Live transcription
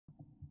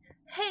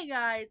Hey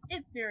guys,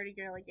 it's Nerdy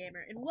Girly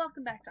Gamer, and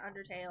welcome back to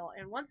Undertale,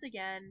 and once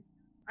again,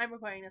 I'm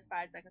recording this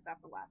 5 seconds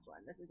after the last one.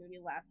 This is going to be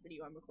the last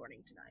video I'm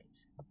recording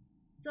tonight.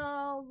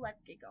 So,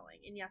 let's get going,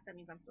 and yes, that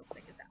means I'm still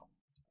sick as hell.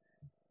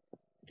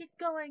 Let's get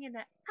going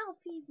into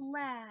Alfie's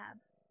lab.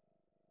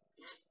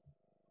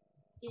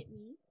 It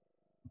me.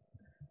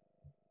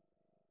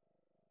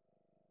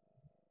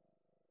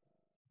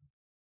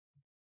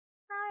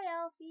 Hi,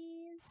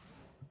 Alfies.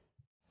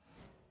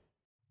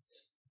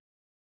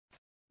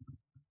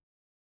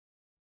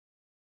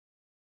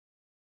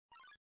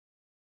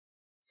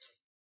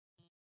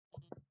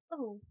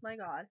 Oh my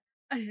god,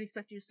 I didn't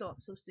expect you to show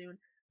up so soon.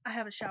 I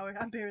haven't showered,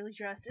 I'm barely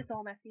dressed, it's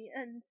all messy,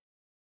 and...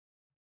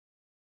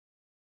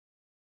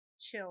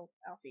 Chill,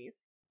 Alfies.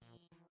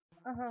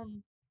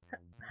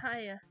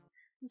 Hi, I'm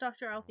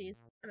Dr.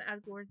 Alfies. I'm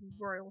Asgard's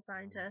royal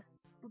scientist.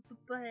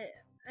 But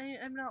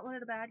I'm not one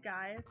of the bad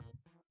guys.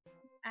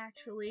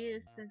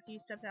 Actually, since you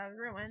stepped out of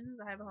the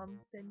ruins, I've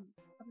been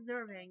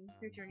observing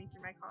your journey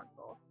through my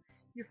console.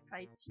 Your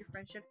fights, your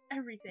friendships,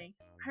 everything.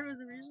 I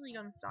was originally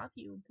gonna stop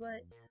you,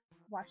 but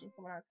watching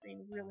someone on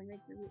screen really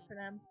makes you root for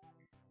them.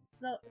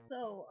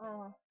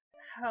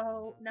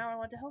 How now I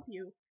want to help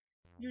you.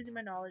 Using my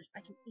knowledge,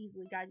 I can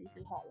easily guide you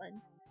through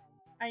Hotland.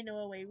 I know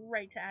a way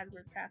right to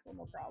Asgard's castle,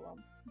 no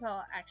problem.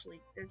 Well, actually,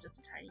 there's just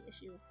a tiny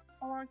issue.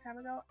 A long time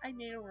ago, I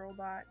made a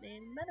robot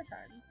named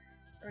Mettaton.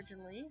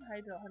 Originally,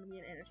 I built him to be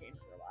an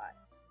entertainment robot.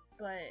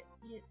 But,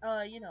 you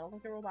know,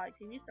 like a robotic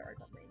TV star or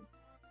something.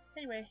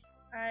 Anyway,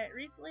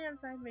 recently I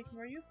decided to make it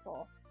more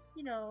useful.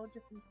 You know,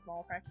 just some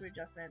small practical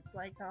adjustments,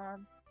 like,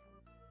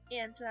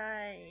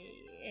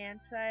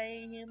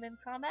 anti-human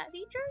combat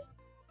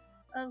features?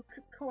 Of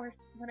course,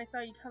 when I saw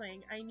you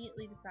coming, I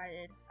immediately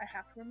decided I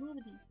have to remove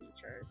these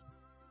features.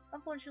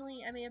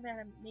 Unfortunately, I may have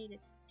made a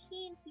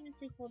teensy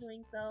mistake while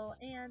doing so,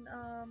 and,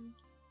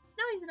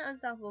 now he's an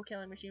unstoppable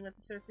killing machine with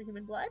a thirst for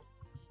human blood.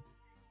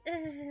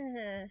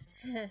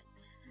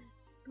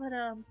 But,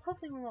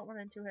 hopefully we won't run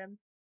into him.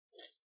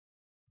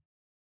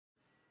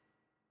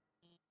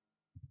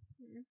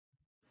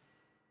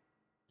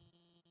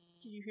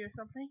 Did you hear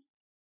something?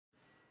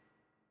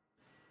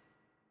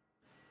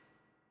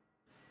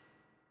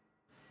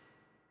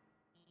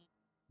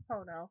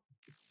 Oh no.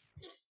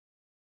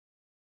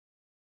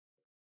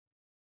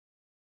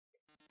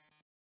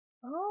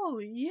 Oh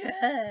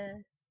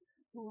yes!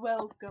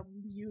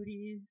 Welcome,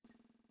 beauties.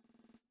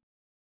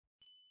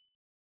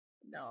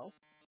 No.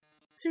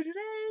 To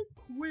today's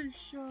quiz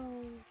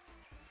show!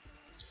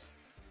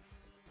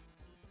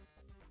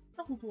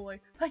 Oh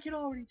boy, I can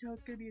already tell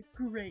it's gonna be a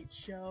great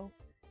show.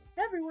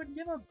 Everyone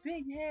give a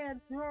big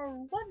hand for our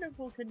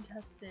wonderful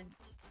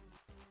contestant.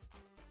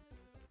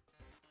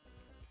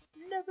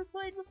 Never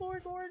played before,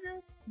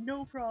 gorgeous?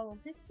 No problem.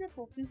 It's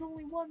simple. There's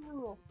only one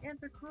rule.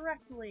 Answer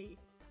correctly,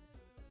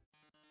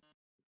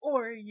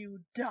 or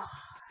you die.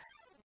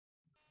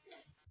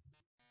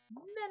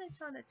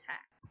 Mettaton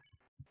attacks.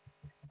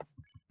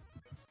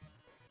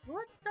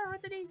 Let's start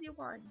with an easy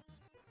one.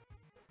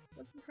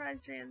 What's the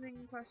prize for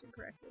answering the question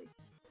correctly?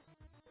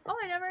 Oh,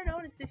 I never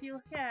noticed. If you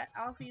look at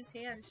Alfie's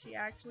hand, she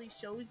actually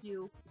shows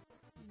you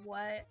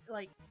what,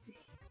 like,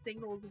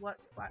 signals what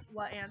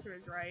answer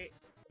is right.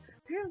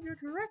 Here's your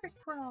terrific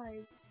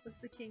prize! Was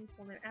the king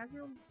told him.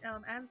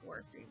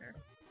 Asgore trainer.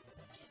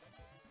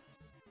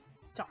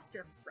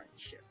 Dr.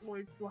 Friendship.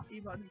 Lloyd Fluffy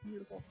Bug's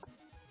beautiful.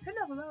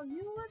 Enough about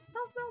you, let's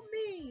talk about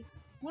me!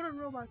 What are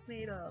robots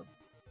made of?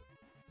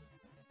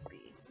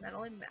 B.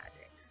 Metal and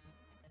magic.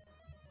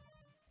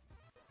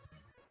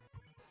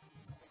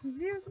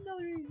 Here's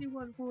another easy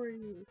one for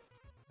you.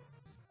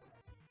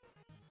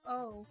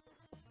 Oh.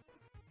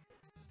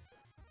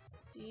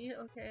 D,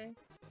 okay.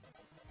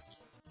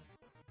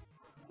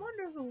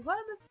 Wonderful,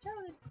 I'm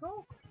astounded,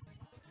 folks!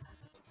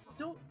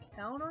 Don't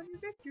count on your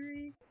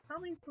victory. How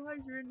many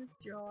flies are in this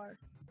jar?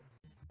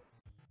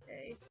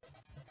 Okay.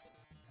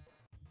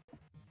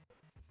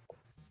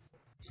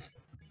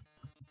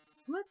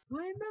 Let's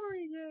play a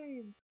memory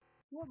game!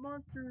 What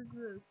monster is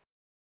this?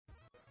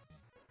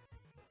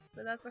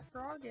 But that's a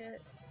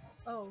frogget.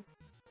 Oh.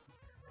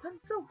 I'm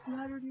so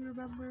flattered you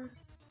remembered.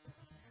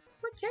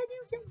 But can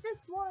you get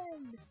this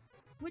one?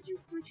 Would you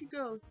switch a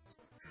ghost?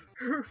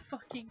 Her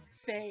fucking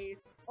face.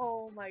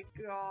 Oh my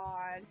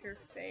god. Her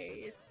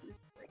face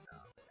is like,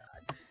 oh my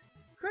god.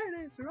 Great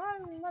answer, I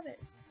love it.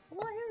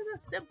 Well, here's a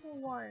simple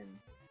one.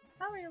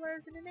 How many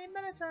letters in the name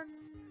Mettaton?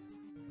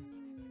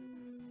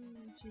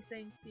 She's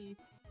saying C.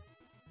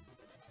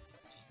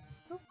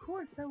 Of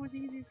course, that was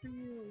easy for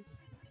you.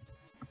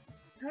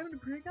 Time to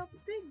break out the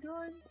big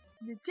guns.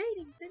 The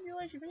dating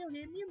simulation video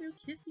game Mew Mew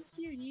Kissy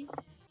Cutie.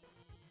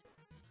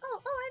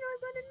 Oh, I know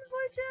it's not in the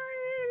voice.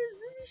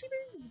 She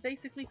means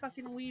basically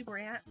fucking weeb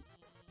rant.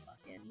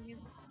 Fucking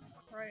Jesus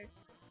Christ.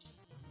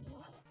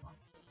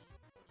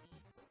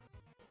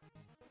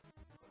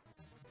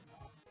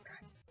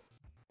 God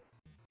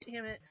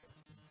damn it.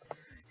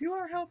 You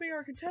are helping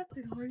our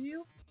contestant, are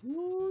you?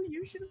 Ooh,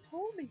 you should have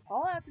told me.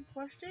 I'll ask a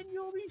question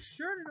you'll be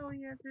sure to know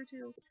the answer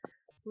to.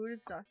 Who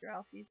does Dr.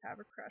 Alfies have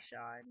a crush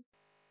on?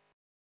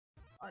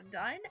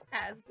 Undyne,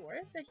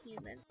 Asgore, the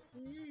human.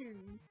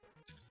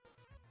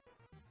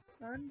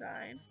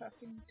 Undyne,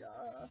 fucking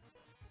duh.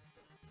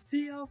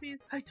 See, Alphys?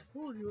 I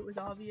told you it was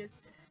obvious.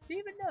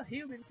 Even the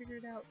human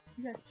figured it out.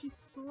 Yes, she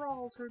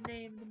scrawls her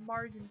name in the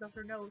margins of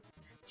her notes.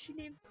 She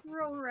names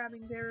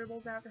programming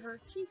variables after her.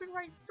 She even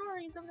writes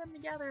stories of them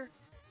together.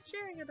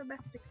 Sharing a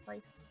domestic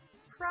life.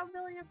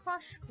 Probability of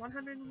crush,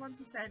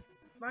 101%.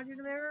 Margin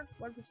of error,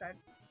 1%.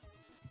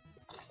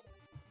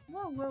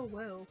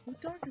 Well,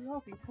 with Dr.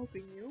 Alphys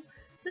helping you,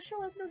 the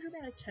show has no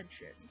dramatic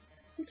tension.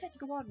 We can't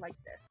go on like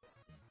this.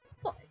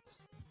 But,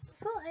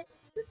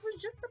 this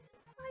was just the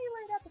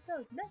pilot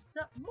episode. Next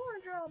up, more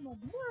drama,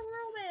 more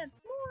romance,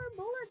 more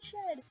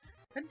bloodshed.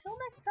 Until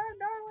next time,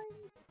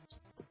 darlings.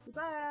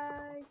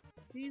 Goodbye.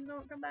 Please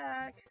don't come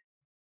back.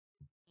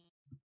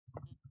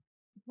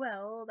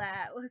 Well,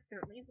 that was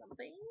certainly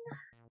something.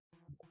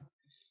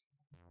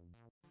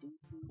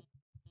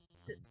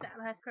 That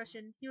last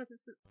question, he wasn't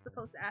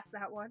supposed to ask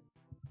that one.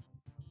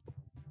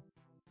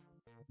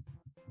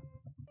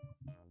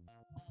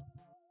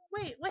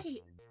 Wait.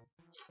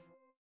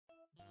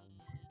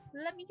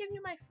 Let me give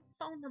you my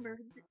phone number.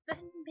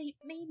 Then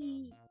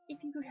maybe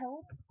if you could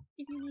help,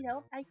 if you need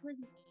help, I could.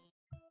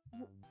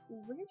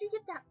 Where did you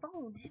get that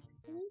phone? It's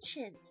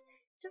ancient.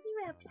 It doesn't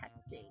even have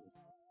texting.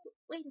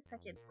 Wait a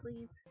second,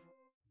 please.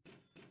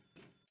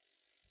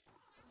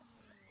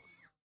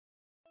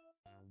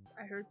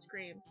 I heard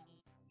screams.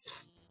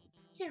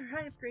 Here,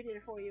 I upgraded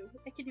it for you.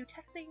 It can do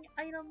texting,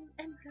 items,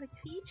 and it's got a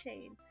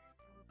keychain.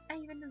 I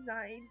even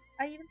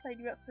signed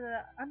you up for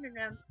the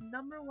Underground's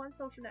 #1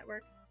 social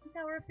network.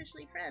 Now we're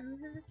officially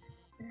friends.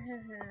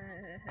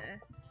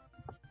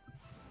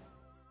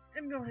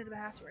 I'm going to the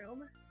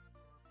bathroom.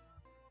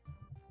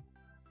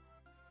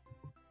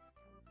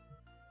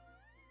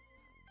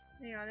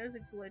 Hang on, there's a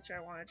glitch I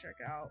want to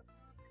check out.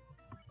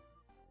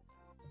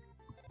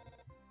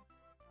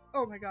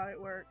 Oh my god, it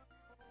works.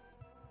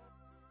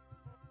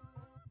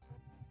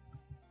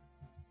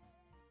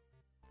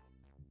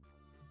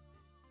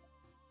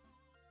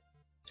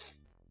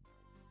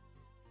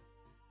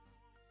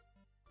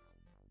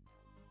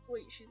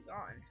 Wait, she's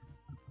gone.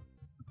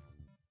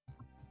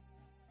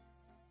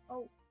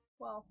 Oh,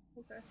 well,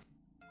 okay.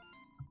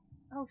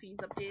 Oh,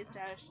 Fiend's updated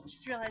status.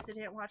 Just realized I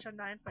didn't watch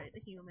Undyne fight the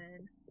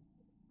human.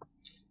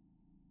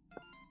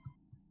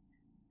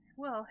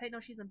 Well, I know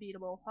she's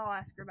unbeatable. I'll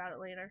ask her about it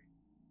later.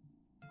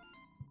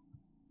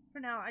 For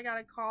now, I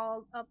gotta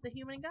call up the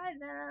human and guide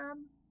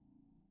them.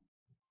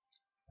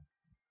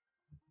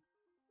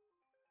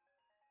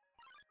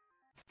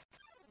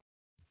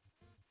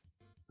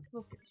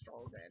 Vulcan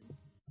strolls in.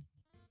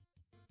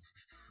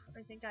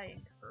 I think I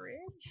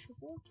encourage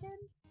Vulcan?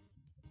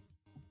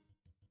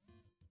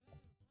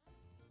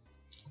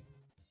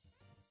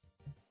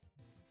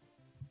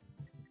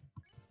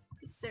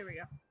 There we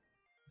go.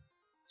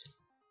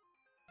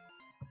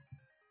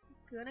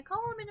 Gonna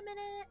call him in a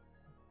minute.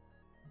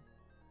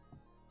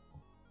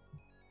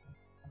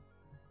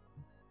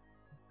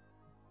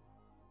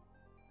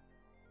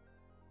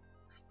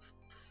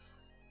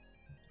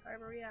 Alright,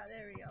 Maria,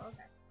 there we go,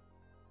 okay.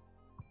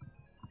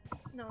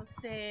 No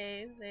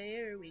save,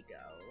 there we go.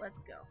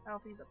 Let's go.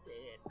 Alphys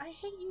updated. I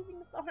hate using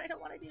the phone, I don't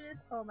want to do this.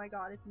 Oh my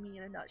god, it's me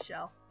in a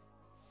nutshell.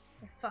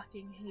 I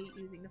fucking hate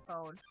using the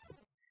phone.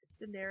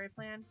 Tsundere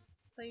plan?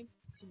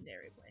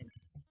 Tsundere plan.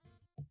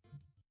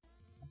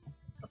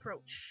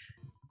 Approach.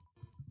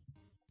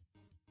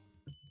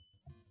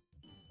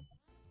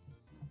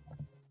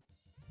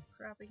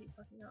 Crap, I keep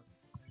fucking up.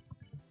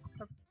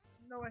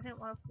 No, I didn't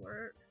want to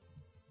flirt.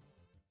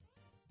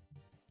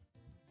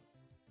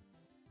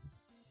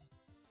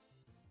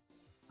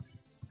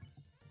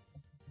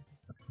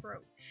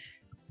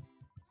 Approach.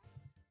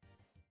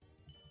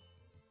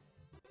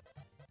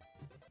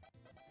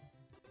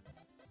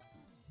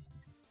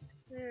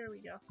 There we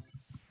go.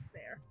 It's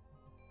there.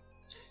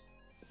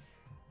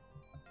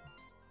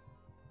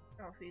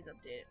 Oh, please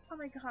update it. Oh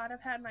my god,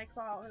 I've had my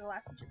claw over the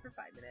last digit for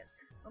 5 minutes.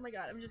 Oh my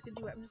god, I'm just gonna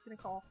do it. I'm just gonna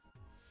call.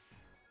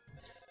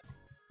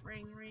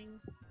 Ring, ring,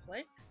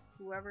 click.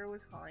 Whoever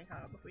was calling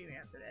hung up before you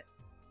answered it.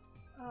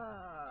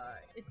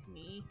 It's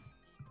me.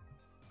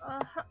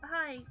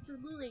 Hi, it's the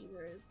blue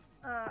lasers.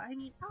 I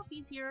mean,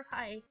 Alphys here.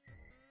 Hi.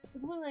 The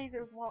blue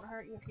lasers won't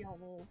hurt you if you don't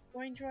move.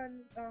 Going to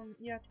run,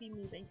 you have to be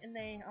moving, and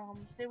they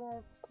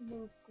won't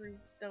move through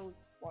those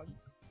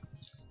ones.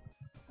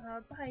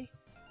 Bye.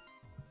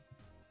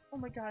 Oh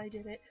my god, I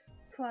did it.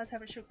 Clouds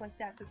haven't shook like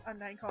that since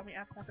Undyne called me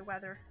asking about the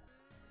weather.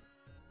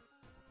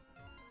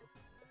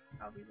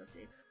 Alphys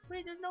update.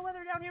 Wait, there's no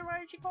weather down here, why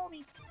did she call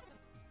me?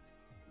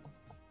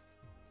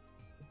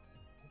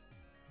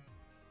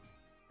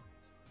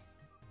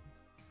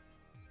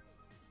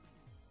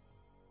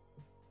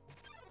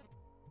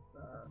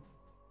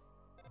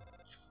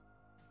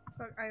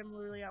 Fuck, I am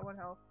literally at 1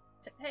 health.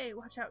 Hey,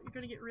 watch out, you're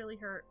gonna get really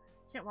hurt.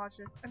 Can't watch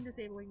this. I'm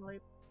disabling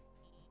Leap.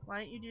 Why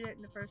didn't you do that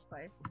in the first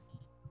place?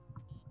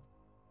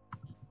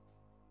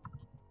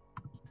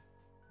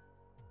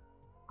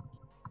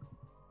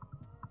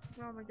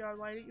 Oh my god,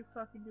 why didn't you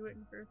fucking do it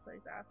in the first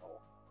place, asshole?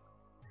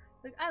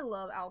 Like, I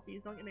love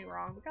Alphys, don't get me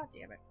wrong, but god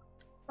damn it.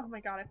 Oh my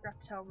god, I forgot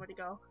to tell him where to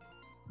go.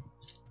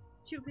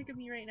 Cute pic of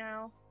me right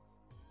now.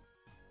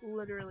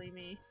 Literally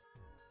me.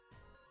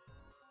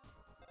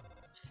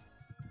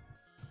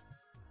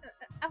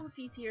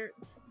 Alfie's here.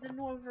 The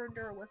northern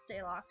door will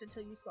stay locked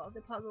until you solve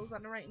the puzzles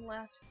on the right and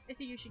left. I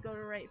think you should go to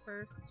the right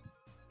first.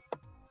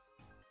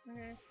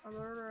 Okay, I'll go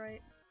to the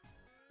right.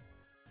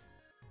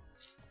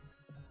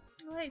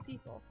 Oh, hey,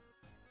 people.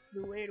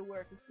 The way to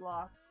work is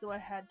blocked, so I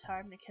had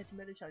time to catch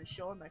Mettaton's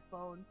show on my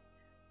phone.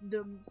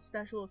 The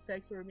special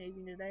effects were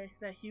amazing today.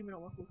 That human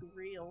almost looked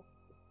real.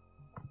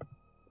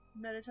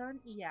 Mettaton?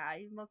 Yeah,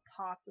 he's the most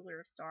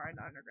popular star in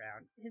the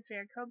underground. His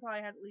fan club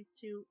probably had at least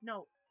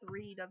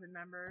 3 dozen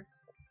members.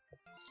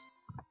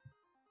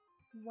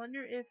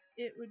 Wonder if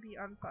it would be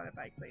unfun if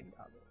I explained the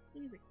puzzle.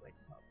 Please explain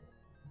the puzzle.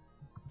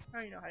 I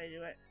already know how to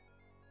do it.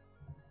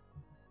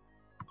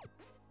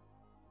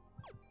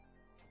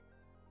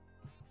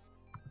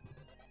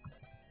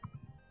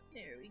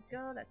 There we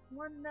go, that's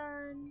one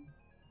done.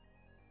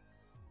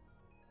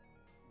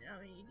 Now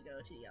we need to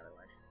go to the other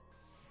one.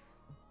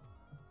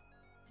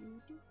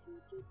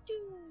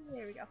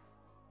 There we go.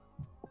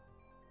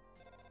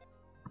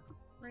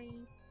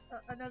 Ring.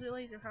 Another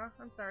laser, huh?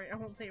 I'm sorry, I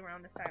won't play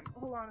around this time.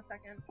 Hold on a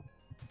second.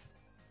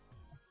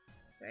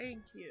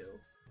 Thank you.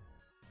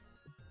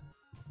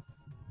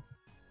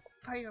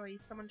 Finally,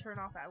 someone turned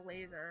off that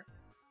laser.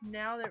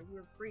 Now that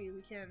we're free,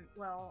 we can,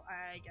 well,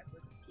 I guess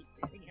we'll just keep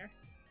standing here.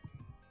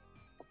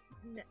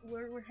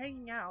 We're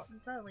hanging out,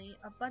 and suddenly,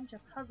 a bunch of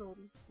puzzles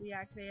we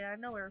activated out of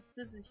nowhere.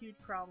 This is a huge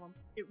problem.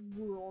 It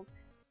rules.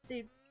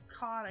 They've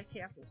caught a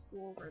cancel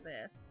school over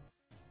this.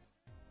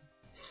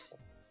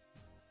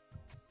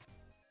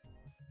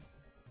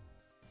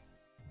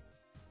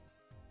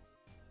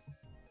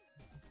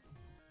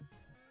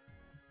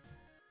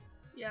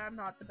 Yeah, I'm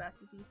not the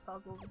best at these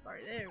puzzles, I'm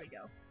sorry. There we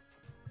go.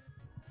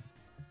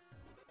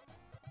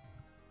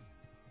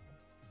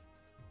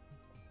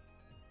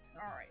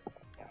 Alright,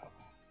 let's go.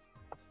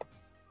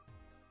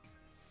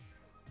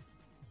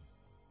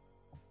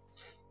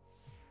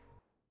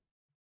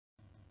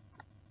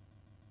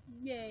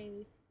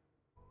 Yay.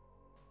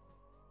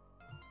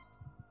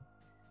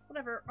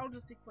 Whatever, I'll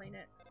just explain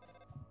it.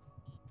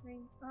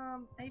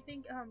 I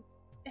think,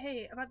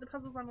 hey, about the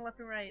puzzles on the left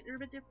and right, they're a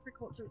bit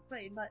difficult to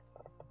explain, but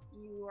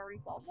you already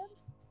solved them?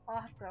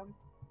 Awesome.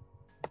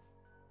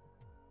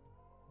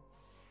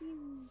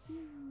 Pew,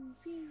 pew,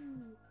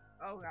 pew.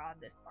 Oh god,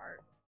 this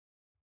part.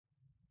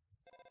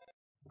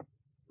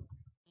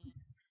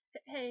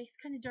 Hey, it's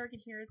kinda dark in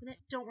here, isn't it?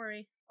 Don't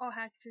worry, I'll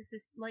hack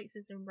this light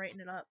system and brighten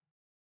it up.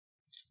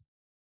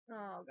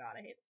 Oh god,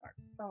 I hate this part.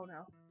 Oh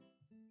no.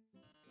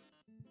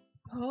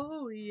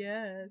 Oh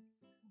yes.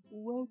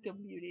 Welcome,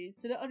 beauties,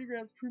 to the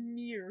Underground's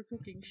premier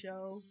cooking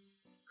show.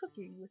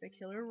 Cooking with a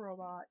killer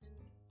robot.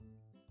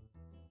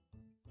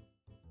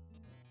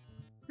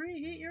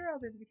 Preheat your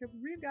ovens because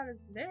we've got a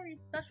very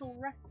special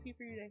recipe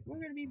for you today. We're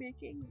gonna be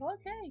making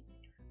cake.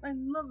 My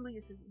lovely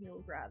assistant here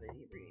will gather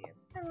the ingredients.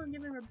 Everyone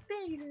give him a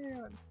big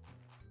hand.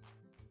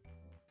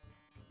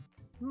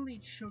 We'll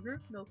need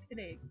sugar, milk, and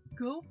eggs.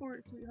 Go for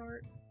it,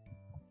 sweetheart.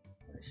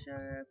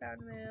 Sugar,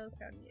 powdered milk,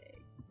 powdered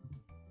eggs.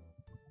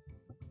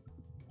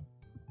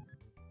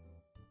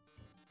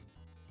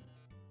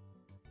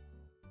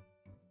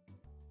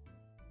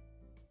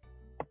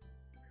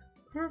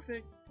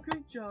 Perfect.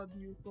 Good job,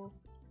 beautiful.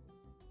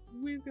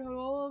 We've got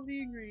all of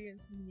the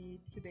ingredients we need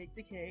to make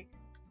the cake.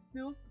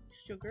 Milk,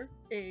 sugar,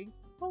 eggs.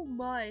 Oh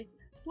my!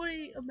 What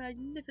a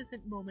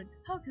magnificent moment.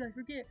 How could I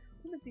forget?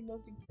 We're missing the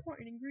most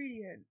important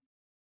ingredient.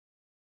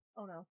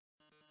 Oh no.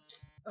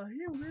 A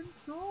human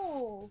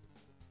soul!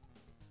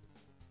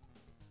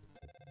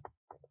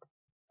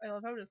 I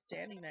love how I'm just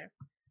standing there.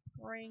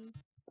 Ring.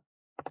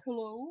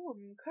 Hello?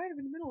 I'm kind of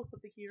in the middle of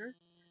something here.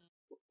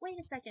 Wait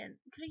a second.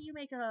 Couldn't you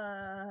make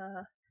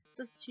a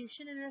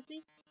substitution in a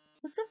recipe?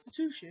 A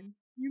substitution?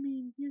 You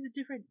mean use a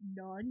different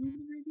non-human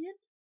ingredient?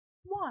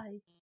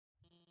 Why?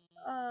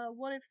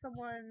 What if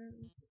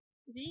someone's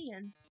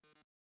vegan?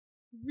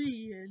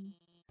 Vegan?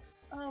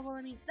 Oh, well,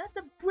 I mean, that's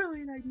a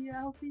brilliant idea,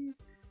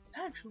 Alfies.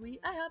 Actually,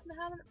 I happen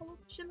to have an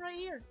option right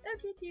here.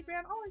 MTT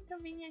brand always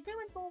convenient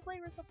human soul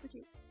flavor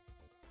substitute.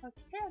 A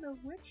can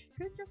of which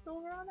is just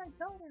over on that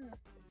counter.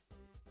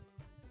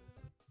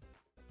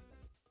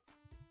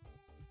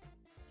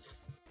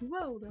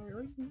 Well,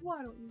 darling,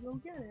 why don't you go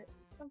get it?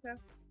 Okay.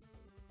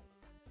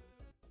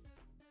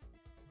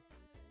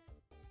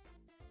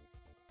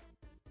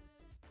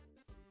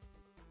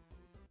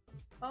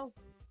 Oh.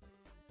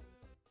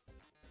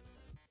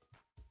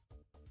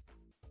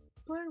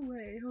 By the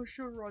way, our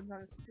show runs on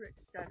a strict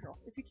schedule.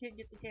 If you can't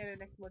get the can in the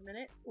next 1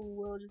 minute,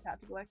 we'll just have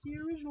to go back to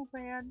your original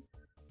plan.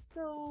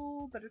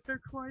 So, better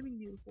start climbing,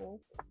 beautiful.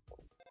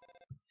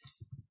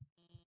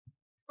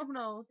 Oh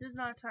no, there's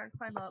not time to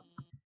climb up.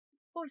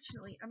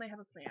 Fortunately, I might have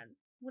a plan.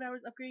 When I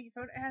was upgrading your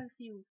phone, I had a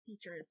few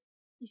features.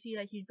 You see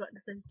that huge button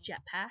that says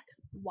jetpack?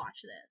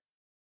 Watch this.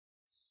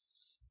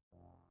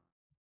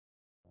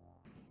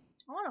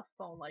 I want a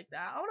phone like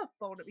that. I want a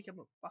phone to become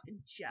a fucking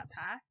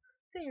jetpack.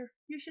 There,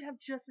 you should have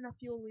just enough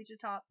fuel to reach the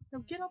top. Now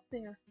get up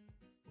there.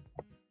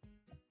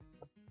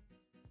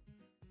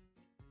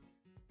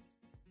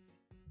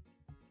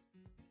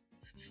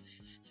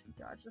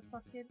 Dodge the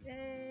fucking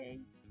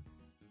egg.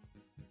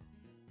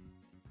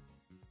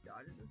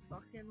 Dodge the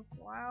fucking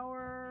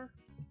flower.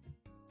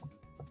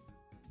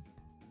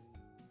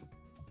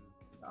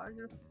 Dodge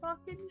the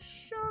fucking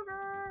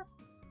sugar.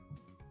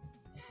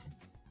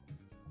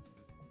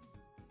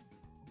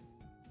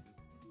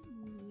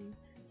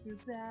 Your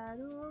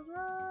battle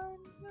run.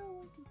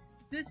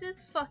 This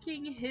is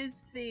fucking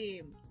his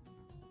theme.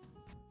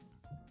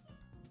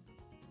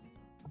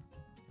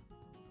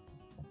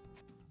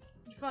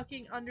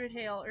 Fucking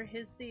Undertale, or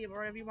his theme, or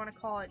whatever you want to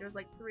call it. There's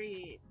like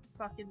 3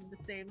 fucking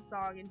the same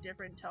song in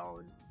different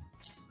tones.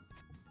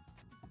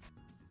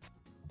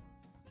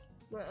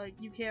 But like,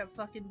 you can't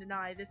fucking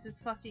deny this is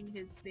fucking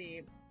his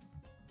theme.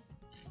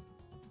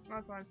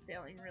 That's why I'm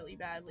failing really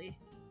badly.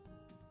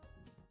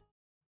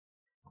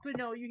 But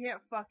no, you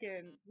can't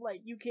fucking,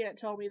 like, you can't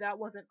tell me that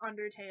wasn't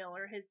Undertale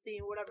or his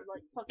theme, whatever,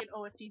 like, fucking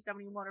OST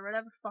 71 or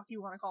whatever the fuck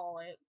you want to call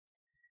it.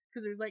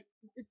 Because there's like,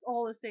 it's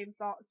all the same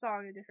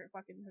song in a different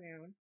fucking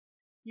tune.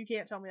 You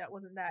can't tell me that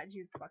wasn't that,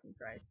 Jesus fucking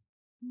Christ.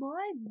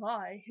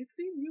 My, it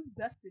seems you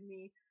invested in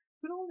me,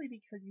 but only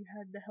because you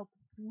had the help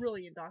of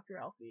brilliant Dr.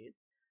 Alphys.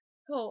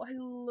 Oh, I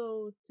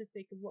loathe to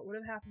think of what would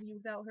have happened to you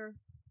without her.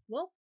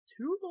 Well,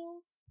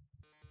 toodles!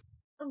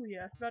 Oh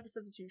yes, about the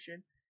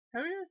substitution.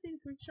 Have you ever seen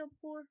Freak Show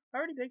before? I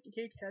already baked the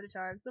cake ahead of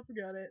time, so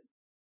forget it.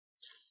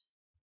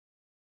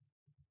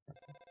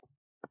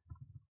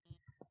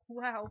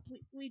 Wow,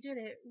 we did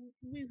it.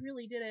 We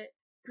really did it.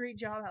 Great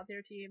job out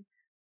there, team.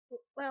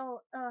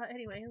 Well,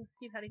 anyway, let's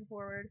keep heading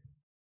forward.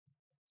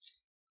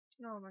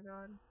 Oh my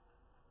god.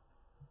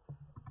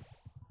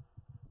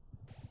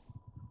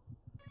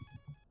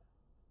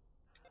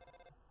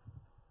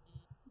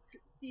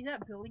 See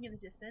that building in the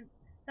distance?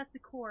 That's the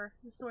core,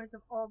 the source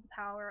of all the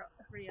power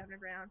for the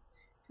underground.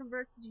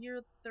 Converts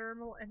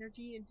geothermal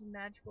energy into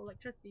magical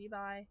electricity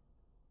by...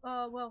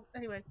 well,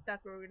 anyway,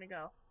 that's where we're gonna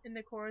go. In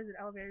the core is an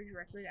elevator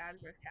directly to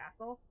Asgard's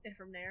castle, and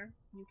from there,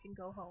 you can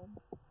go home.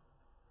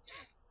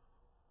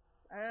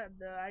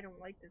 I don't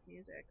like this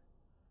music.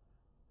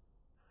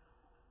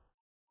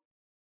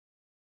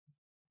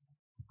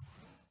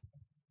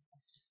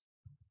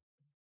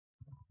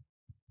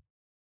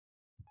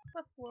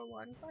 What floor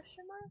 1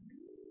 question mark?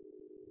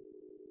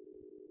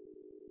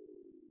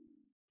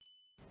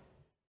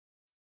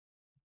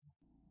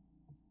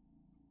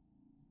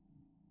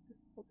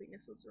 Hoping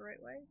this was the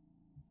right way.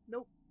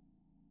 Nope.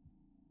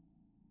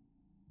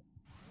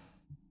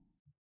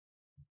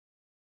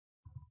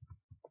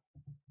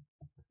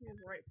 It was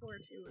right floor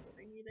 2 is what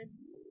I needed.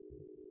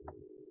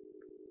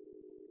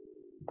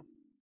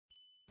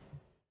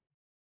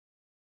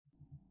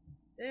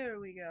 There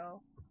we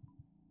go.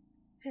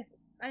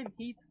 I'm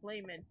Heath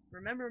Flamin.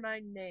 Remember my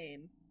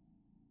name.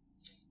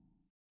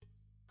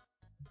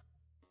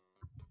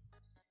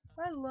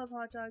 I love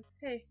hot dogs.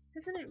 Hey,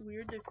 isn't it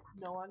weird there's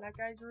snow on that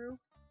guy's roof?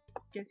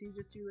 Guess he's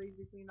just too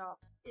lazy to clean up.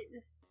 It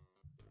is...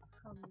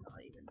 I'm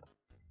not even...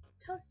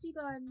 Toasty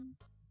bun!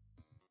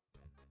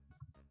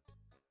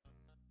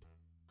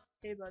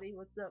 Hey buddy,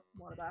 what's up?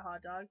 Wanna buy a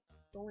hot dog?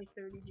 It's only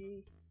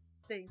 30G.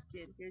 Thanks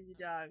kid, here's your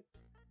dog.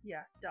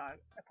 Yeah, dog.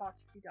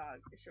 Apostrophe dog.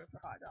 It's short for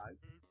hot dog.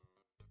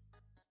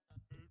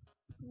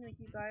 I'm gonna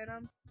keep buying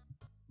them.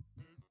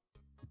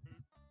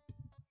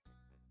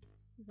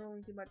 If you're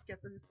rolling too much, guess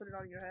I'll just put it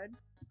on your head.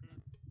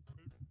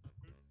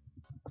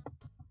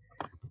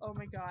 Oh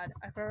my god,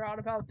 I forgot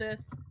about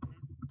this.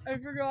 I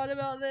forgot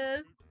about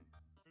this.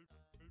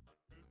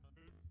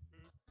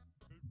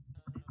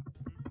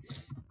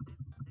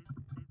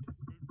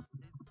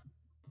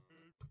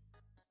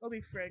 I'll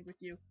be frank with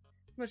you.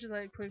 As much as I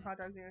like putting hot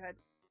dogs in your head,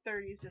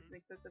 30 is just an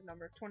excessive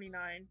number.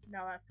 29,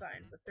 now that's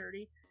fine, but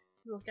 30?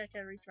 Look, I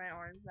can't reach my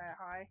arms that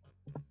high.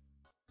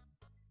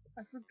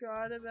 I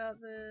forgot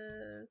about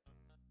this.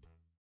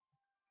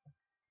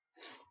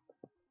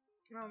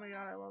 Oh my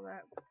god, I love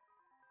that.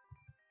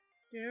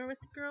 Dinner with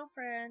the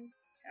girlfriend.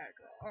 Cat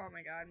girl. Oh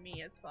my god,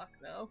 me as fuck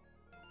though.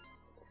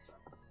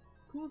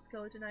 Cool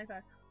skeleton knife.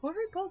 What are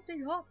we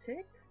posting hot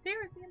pics?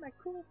 Here is me and my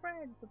cool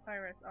friend,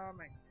 Papyrus. Oh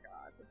my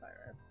god,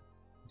 Papyrus.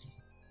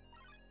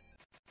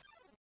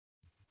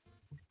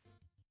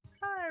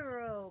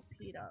 Pyro,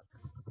 Pete up.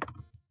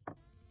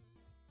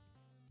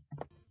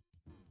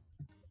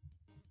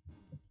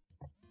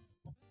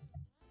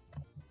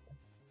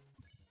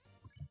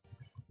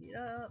 Pete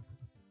up.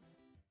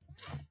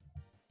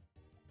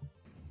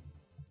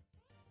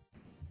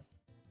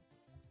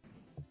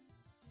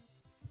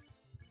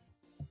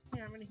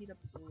 Yeah, I'm gonna heat up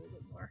a little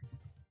bit more.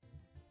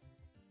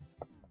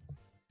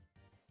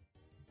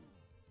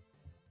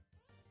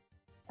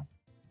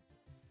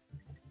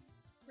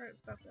 Right,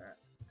 stop that.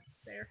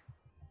 There.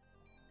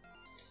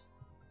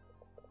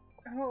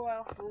 Oh,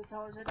 else will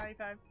tell us at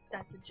 95.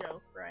 That's a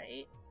joke,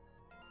 right?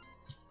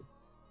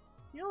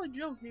 The only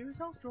joke here is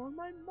how strong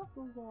my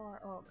muscles are.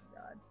 Oh my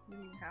god, we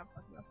don't even have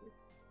fucking muscles.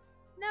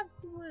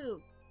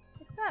 Absolute.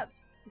 Except,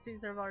 it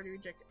seems I've already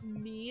rejected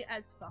me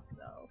as fuck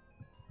though.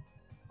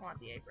 I want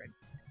the apron.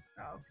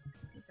 Oh,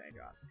 okay,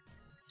 drop.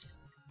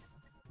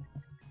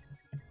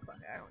 Fuck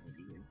it, I don't need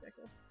the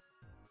unicycle.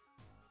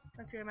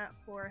 Okay, I'm at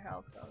 4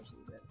 health, so I'll just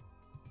use it.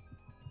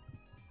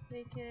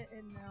 Take it,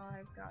 and now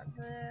I've got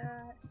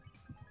that.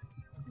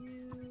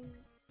 You,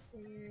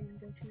 and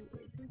go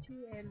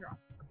to, and drop.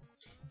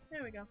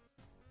 There we go.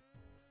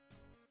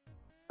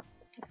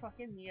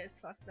 Fucking me as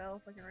fuck though,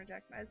 if I can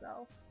reject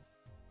myself.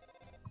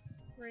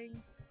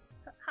 Ring.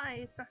 Hi,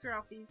 it's Dr.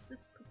 Alfie. This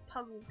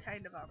puzzle's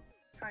kind of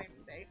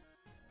time-based.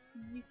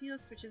 You see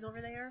those switches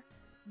over there?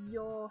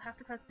 You'll have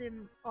to press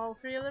them, all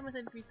 3 of them,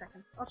 within 3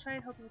 seconds. I'll try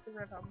and help you with the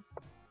rhythm.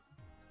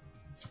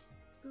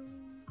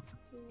 Boom,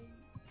 boom,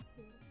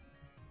 boom.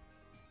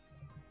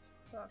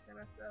 Fuck, I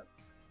messed up.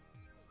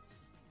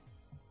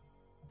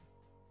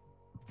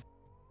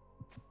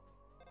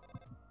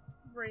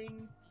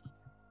 Ring.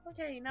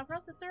 Okay, now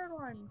press the 3rd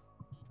one.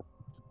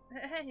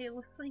 Hey, it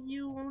looks like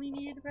you only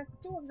needed to press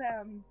 2 of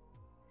them.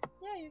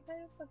 Yeah, you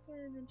kind of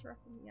fucking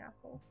interrupted me,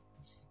 asshole.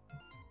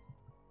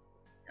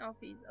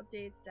 Alfie's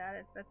updated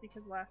status. That's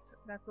because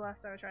that's the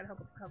last time I tried to help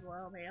with the puzzle,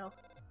 LMAO.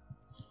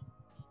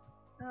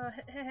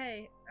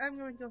 Hey, I'm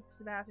going to go to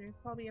the bathroom,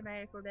 so I'll be a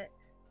mag for a bit.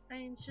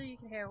 I'm sure you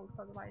can handle the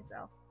puzzle by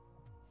yourself.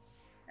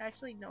 I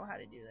actually know how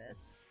to do this.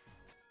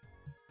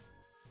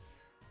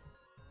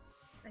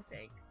 I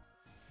think.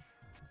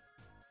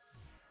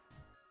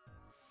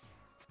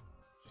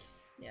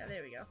 Yeah,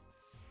 there we go.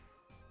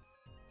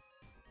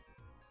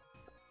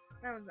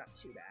 That one's not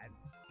too bad.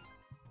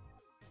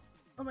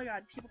 Oh my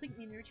god, people think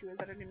Mew Mew 2 is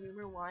better than Mew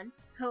Mew 1?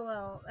 Oh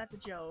well, that's a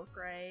joke,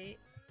 right?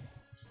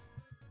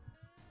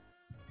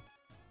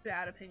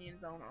 Bad opinion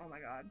zone, oh my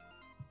god.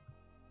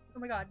 Oh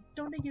my god,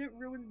 don't they get it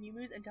ruin Mew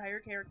Mew's entire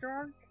character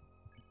arc?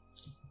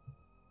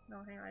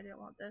 No, hang on, I didn't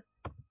want this.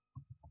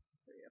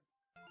 There you go.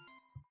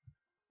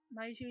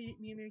 My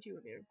Mew Mew 2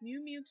 review.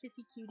 Mew Mew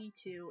Kissy Cutie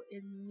 2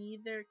 is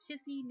neither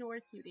kissy nor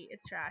cutie,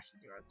 it's trash,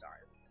 0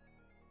 stars.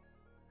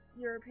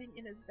 Your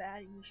opinion is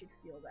bad and you should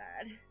feel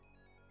bad.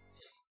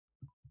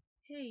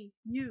 Hey,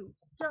 you,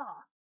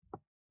 stop!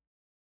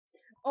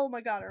 Oh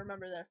my god, I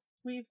remember this.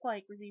 We've,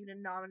 received an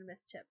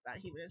anonymous tip about a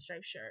human in a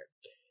striped shirt.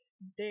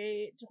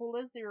 They told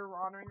us they were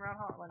wandering around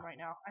Heartland right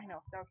now. I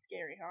know, sounds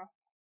scary, huh?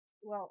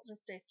 Well,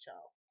 just stay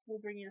chill. We'll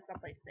bring you to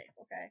someplace safe,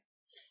 okay?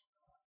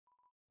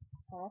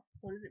 Huh?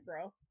 What is it,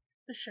 bro?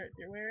 The shirt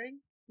they're wearing?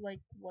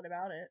 What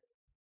about it?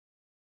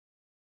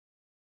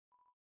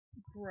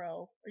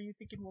 Bro, are you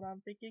thinking what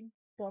I'm thinking?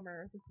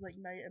 Bummer, this is,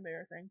 night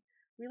embarrassing.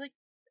 We,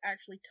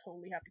 actually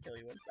totally have to kill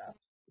you and stuff.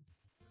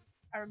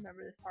 I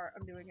remember this part.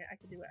 I'm doing it. I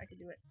can do it. I can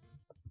do it.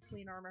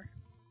 Clean armor.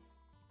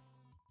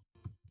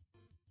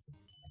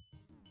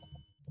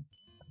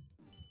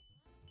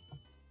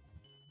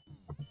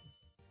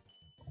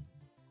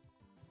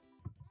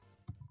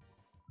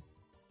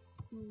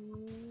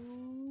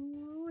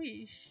 Ooh,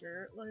 he's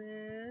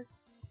shirtless.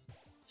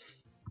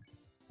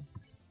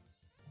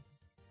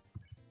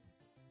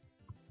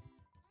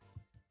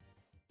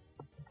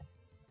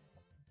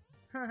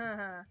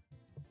 Haha.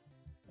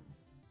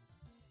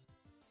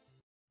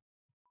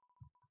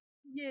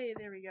 Yay,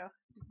 there we go.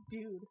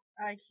 Dude,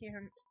 I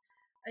can't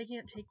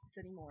take this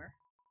anymore.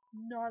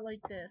 Not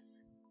like this.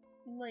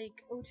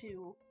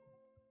 O2.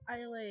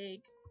 I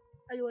like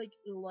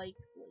you,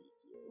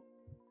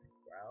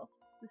 bro.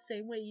 The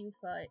same way you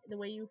fight, the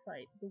way you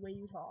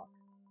talk.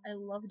 I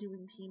love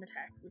doing team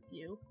attacks with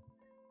you.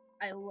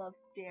 I love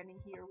standing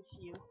here with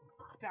you,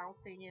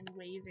 bouncing and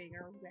waving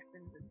our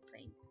weapons in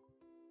sync.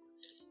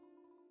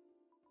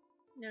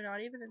 No,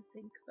 not even in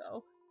sync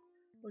though.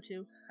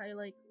 O2, I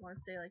want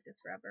to stay like this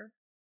forever.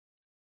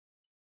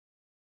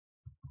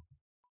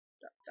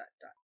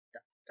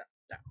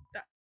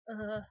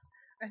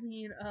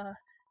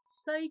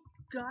 Psych,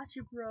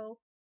 gotcha, bro.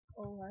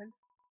 Hold on.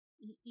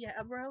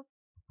 Yeah, bro.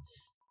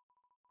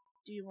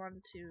 Do you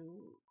want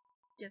to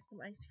get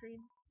some ice cream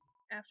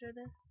after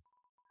this?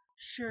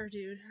 Sure,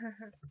 dude.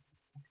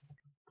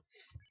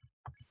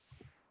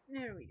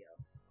 There we go.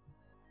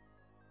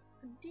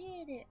 I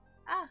did it.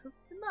 I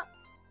hooked him up.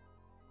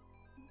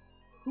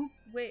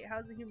 Oops, wait,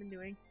 how's the human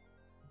doing?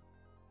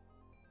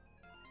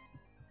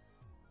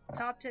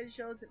 Top 10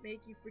 shows that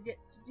make you forget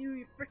to do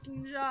your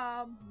freaking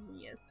job.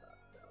 Yes, though.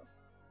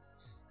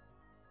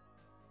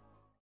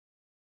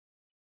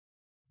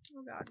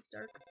 Oh god, it's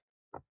dark.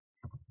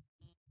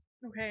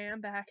 Okay,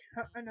 I'm back.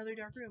 Another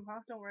dark room,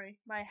 huh? Don't worry.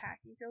 My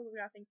hacking skills, we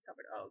got things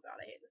covered. Oh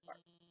god, I hate this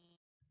part.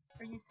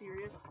 Are you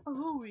serious?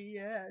 Oh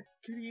yes.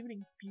 Good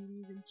evening,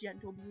 beauties and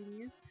gentle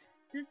beauties.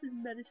 This is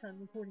Mettaton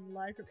reporting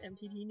live from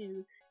MTT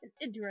News. An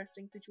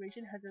interesting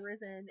situation has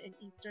arisen in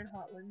Eastern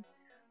Hotland.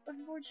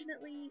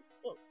 Fortunately,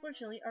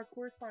 our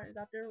correspondent is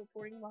out there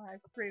reporting live.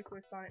 Brave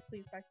correspondent,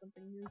 please find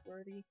something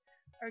newsworthy.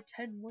 Our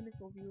 10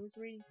 wonderful viewers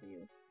waiting for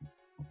you.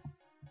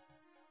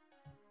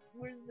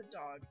 Where's the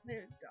dog?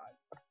 There's the dog.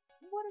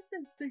 What a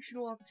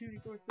sensational opportunity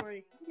for a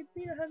story. You can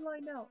see the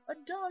headline now. A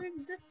dog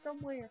exists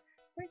somewhere.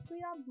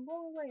 Frankly, I'm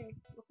blown away.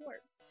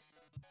 Report.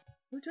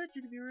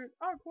 Attention viewers,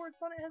 our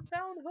correspondent has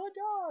found a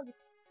dog!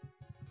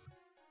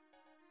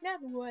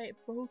 That's right,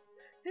 folks.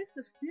 It's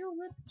the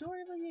feel-good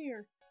story of the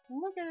year.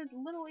 Look at its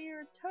little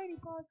ears, tiny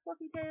paws,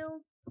 fluffy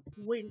tails.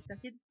 Wait a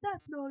second,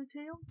 that's not a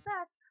tail,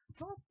 that's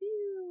a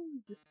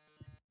fuse!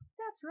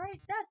 That's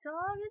right, that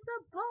dog is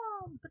a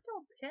bomb! But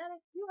don't panic,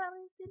 you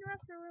haven't seen the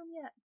rest of the room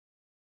yet.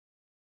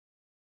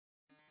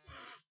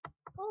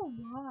 Oh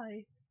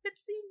my. It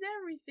seems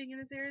everything in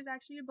this area is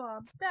actually a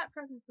bomb. That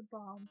present's a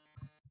bomb.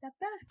 That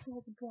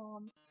basketball's a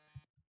bomb.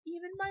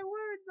 Even my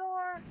words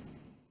are...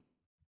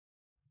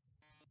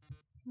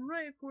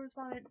 Right, of course,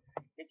 fine.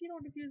 If you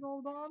don't defuse all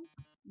the bombs,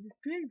 this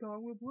big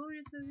bomb will blow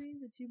your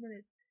smithereens in 2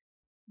 minutes.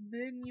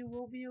 Then you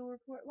won't be able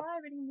to report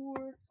live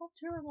anymore. How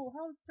terrible,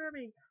 how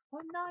disturbing.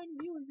 Our 9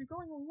 viewers are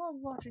going to love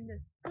watching this.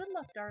 Good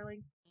luck,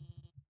 darling.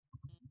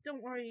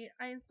 Don't worry,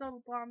 I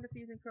installed a bomb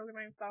defusing program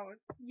on your phone.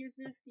 Use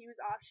the defuse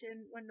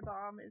option when the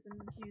bomb is in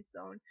the defuse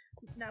zone.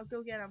 Now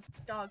go get him,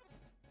 dog.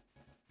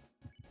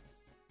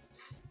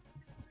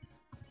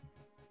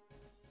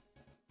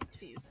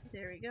 Defuse.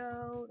 There we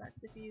go, that's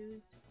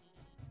defused.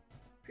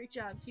 Great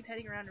job, keep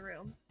heading around the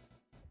room.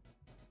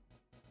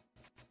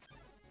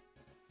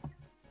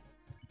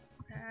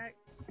 Pack,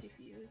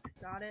 defuse,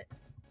 got it.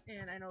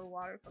 And I know the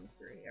water comes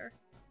through here.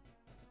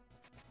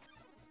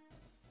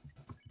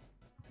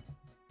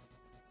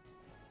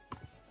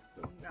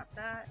 Boom, got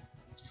that.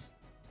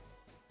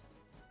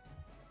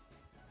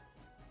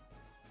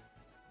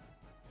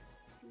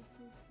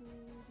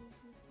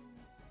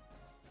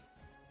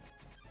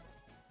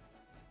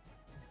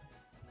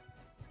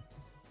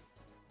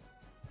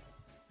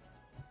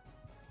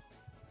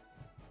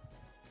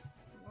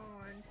 Come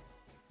on.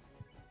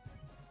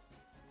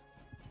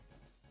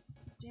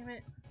 Damn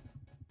it.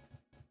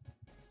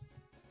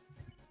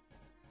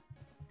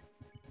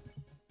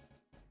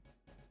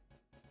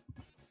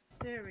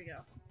 There we go.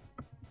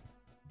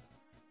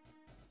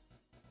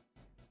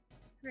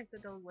 Great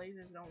that those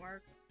lasers don't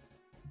work.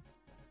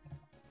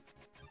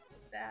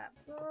 That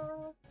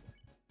book.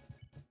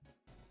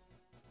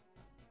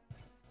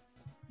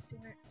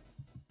 Damn it.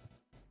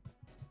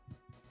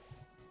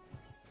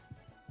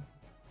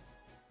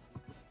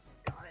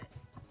 Got it.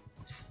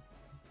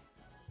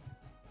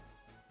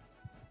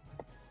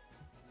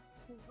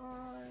 Come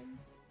on.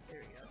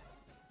 There we go.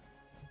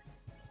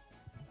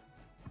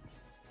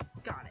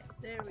 Got it.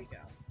 There we go.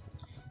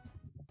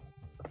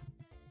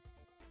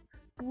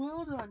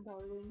 Well done,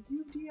 darling.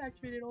 You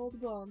deactivated all the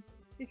bombs.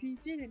 If you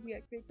didn't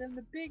deactivate them,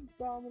 the big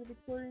bomb would have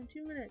exploded in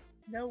 2 minutes.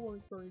 No one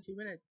exploded in 2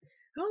 minutes.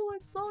 Oh,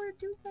 it exploded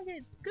in 2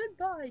 seconds.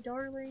 Goodbye,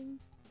 darling.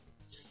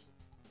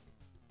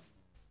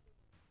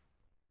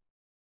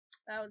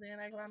 That was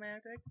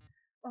anticlimactic.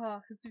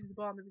 Oh, it seems the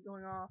bomb isn't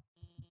going off.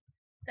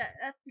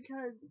 That's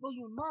because, well,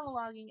 you were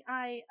monologuing.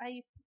 I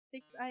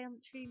think I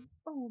haven't changed.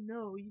 Oh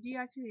no, you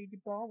deactivated the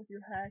bomb with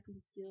your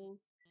hacking skills.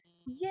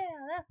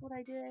 Yeah, that's what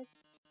I did.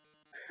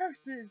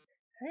 Curses!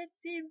 It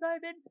seems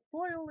I've been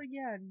foiled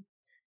again.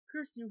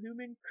 Curse you,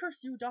 human.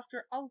 Curse you,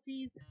 Dr.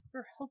 Alphys,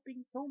 for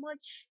helping so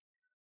much.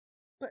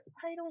 But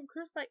I don't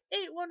curse my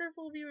 8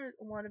 wonderful viewers.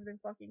 One of them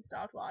fucking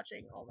stopped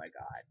watching. Oh my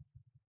god.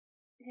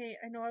 Hey,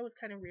 I know I was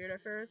kind of weird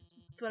at first,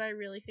 but I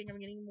really think I'm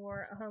getting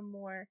more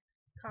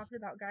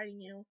confident about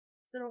guiding you.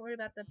 So don't worry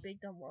about that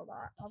big dumb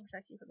robot. I'll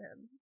protect you from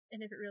him.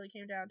 And if it really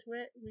came down to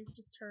it, we could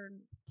just turn.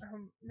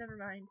 Never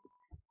mind.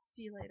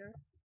 See you later.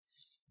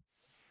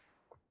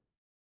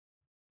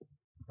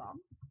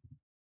 Bomb?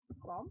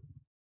 Bomb?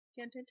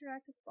 Can't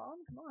interact with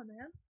bomb? Come on,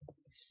 man.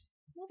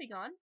 Moving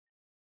on.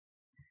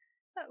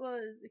 That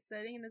was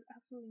exciting, and there's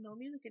absolutely no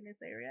music in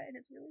this area, and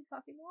it's really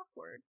fucking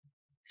awkward.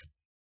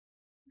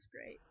 It's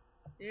great.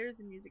 There's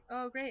the music.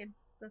 Oh, great.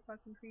 It's the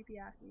fucking creepy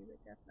ass music.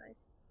 That's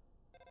nice.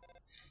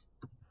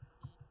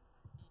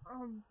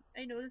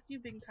 I noticed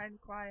you've been kind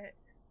of quiet.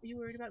 Are you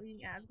worried about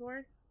meeting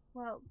Asgore?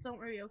 Well, don't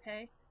worry,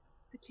 okay?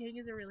 The king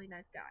is a really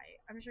nice guy.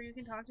 I'm sure you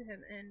can talk to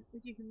him, and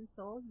with your human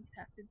soul, you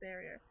passed the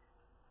barrier.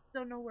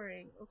 So no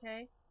worrying,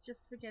 okay?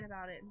 Just forget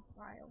about it and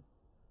smile.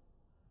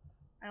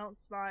 I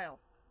don't smile.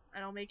 I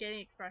don't make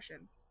any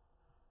expressions.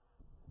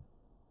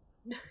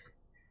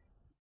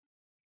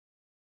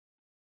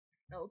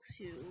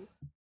 L2.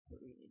 Where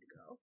do we need to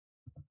go?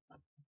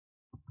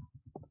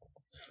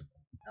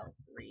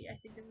 L3, I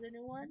think is the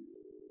new one.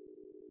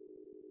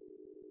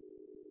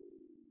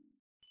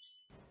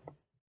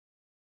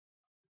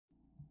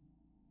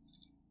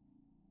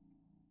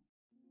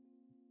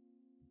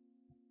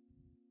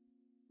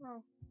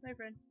 Oh, my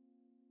friend.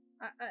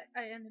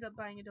 I ended up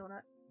buying a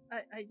donut.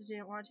 I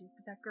didn't want to,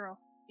 but that girl,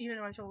 even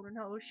though I told her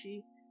no,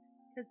 she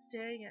kept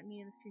staring at me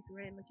in this creepy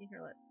way and licking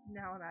her lips.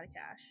 Now I'm out of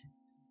cash.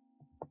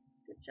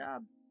 Good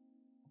job.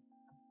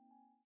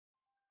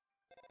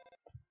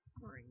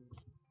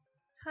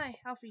 Hi,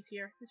 Alfie's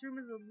here. This room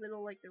is a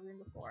little like the room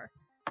before.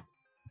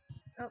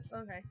 Oh,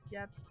 okay.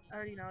 Yep, I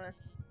already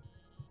noticed.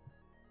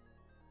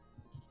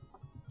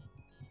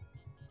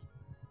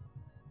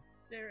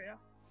 There we go.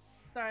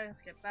 Sorry I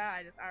skipped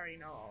that, I already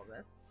know all of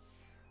this.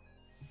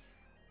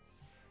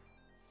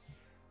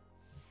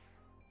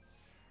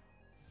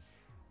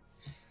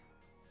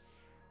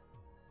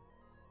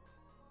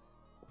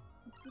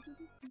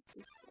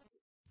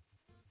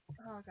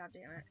 Oh, god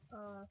damn it.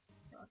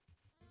 Fuck.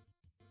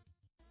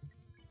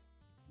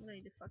 I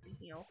need to fucking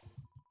heal.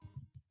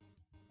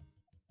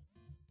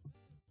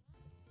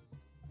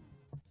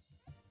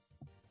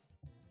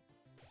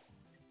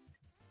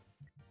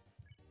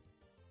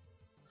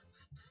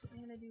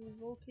 gonna do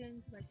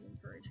Vulcan because I can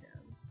encourage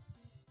him.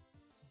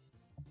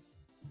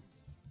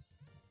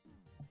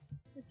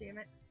 God damn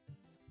it.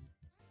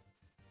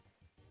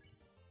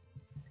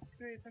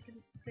 Alright, if I can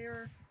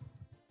spare.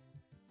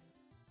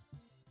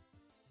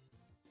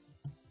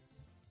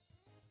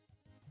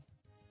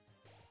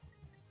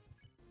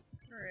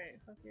 Alright,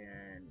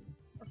 fucking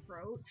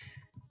approach.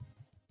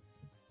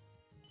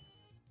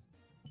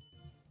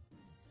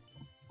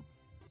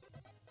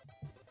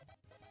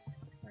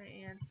 Alright,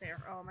 and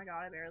spare. Oh my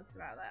god, I barely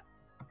survived that.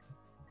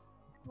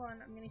 Come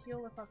on, I'm gonna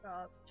heal the fuck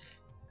up.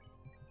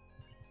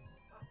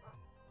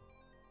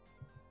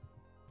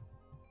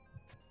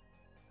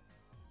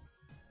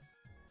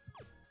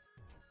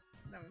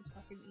 That one's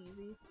fucking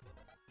easy.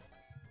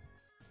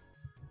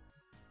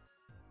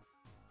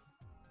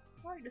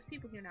 Oh, there's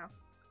people here now.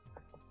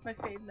 My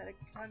fave medic.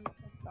 I'm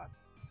stuck.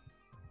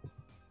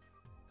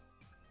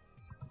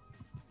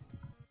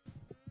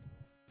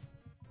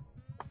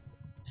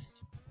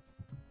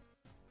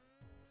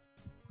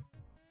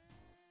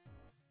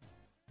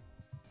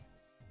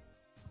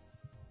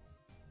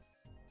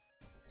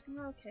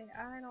 Okay,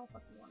 I don't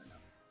fucking wanna know.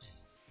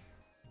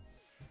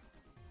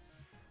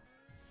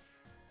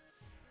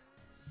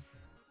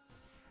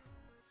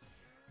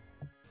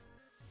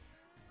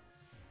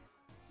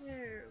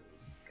 There we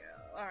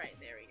go. Alright,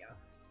 there we go.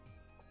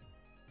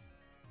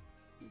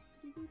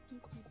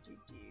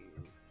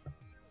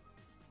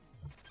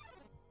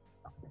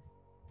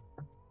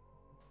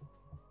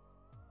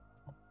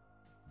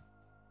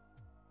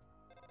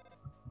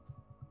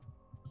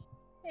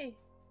 Hey,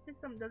 this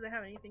doesn't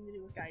have anything to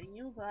do with guiding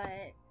you,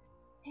 but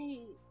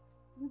hey,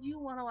 would you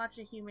want to watch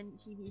a human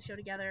TV show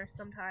together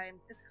sometime?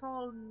 It's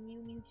called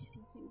Mew Mew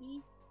Kissy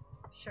Cutie.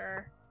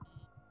 Sure.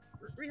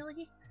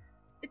 Really?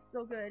 It's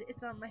so good.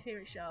 It's my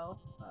favorite show.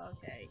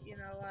 Okay, you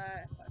know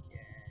what? Fuck yeah.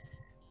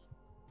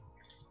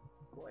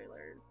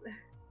 Spoilers.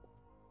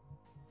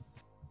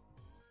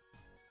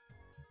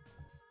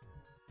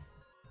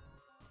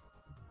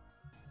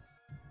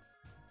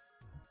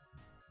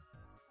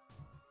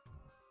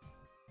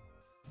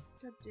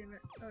 God damn it.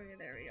 Oh yeah,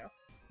 there we go.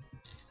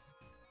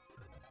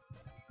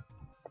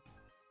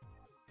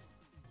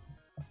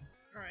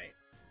 Alright.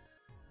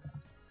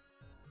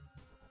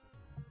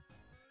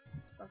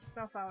 Stop the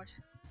spellflowers.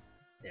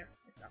 There,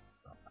 I stopped the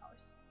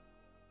spellflowers.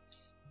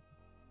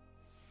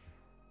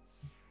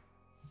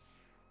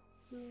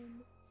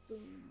 Boom,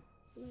 boom,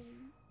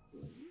 boom,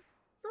 boom,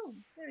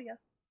 boom. There we go.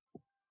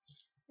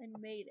 And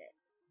made it.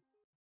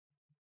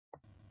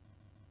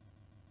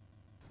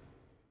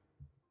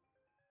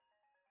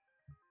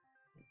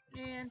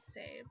 And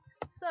save.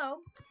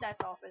 So,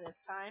 that's all for this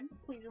time.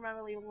 Please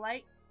remember to leave a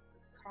like,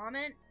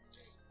 comment,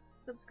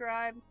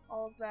 subscribe,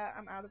 all of that.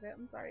 I'm out of it,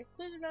 I'm sorry.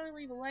 Please remember to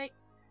leave a like,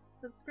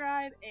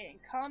 subscribe, and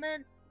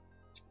comment.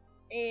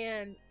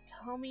 And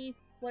tell me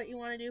what you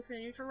want to do for the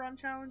neutral run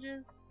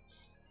challenges.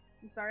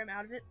 I'm sorry I'm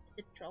out of it.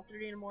 It's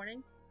 12:30 in the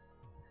morning.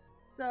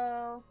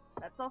 So,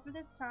 that's all for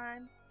this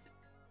time.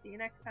 See you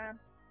next time.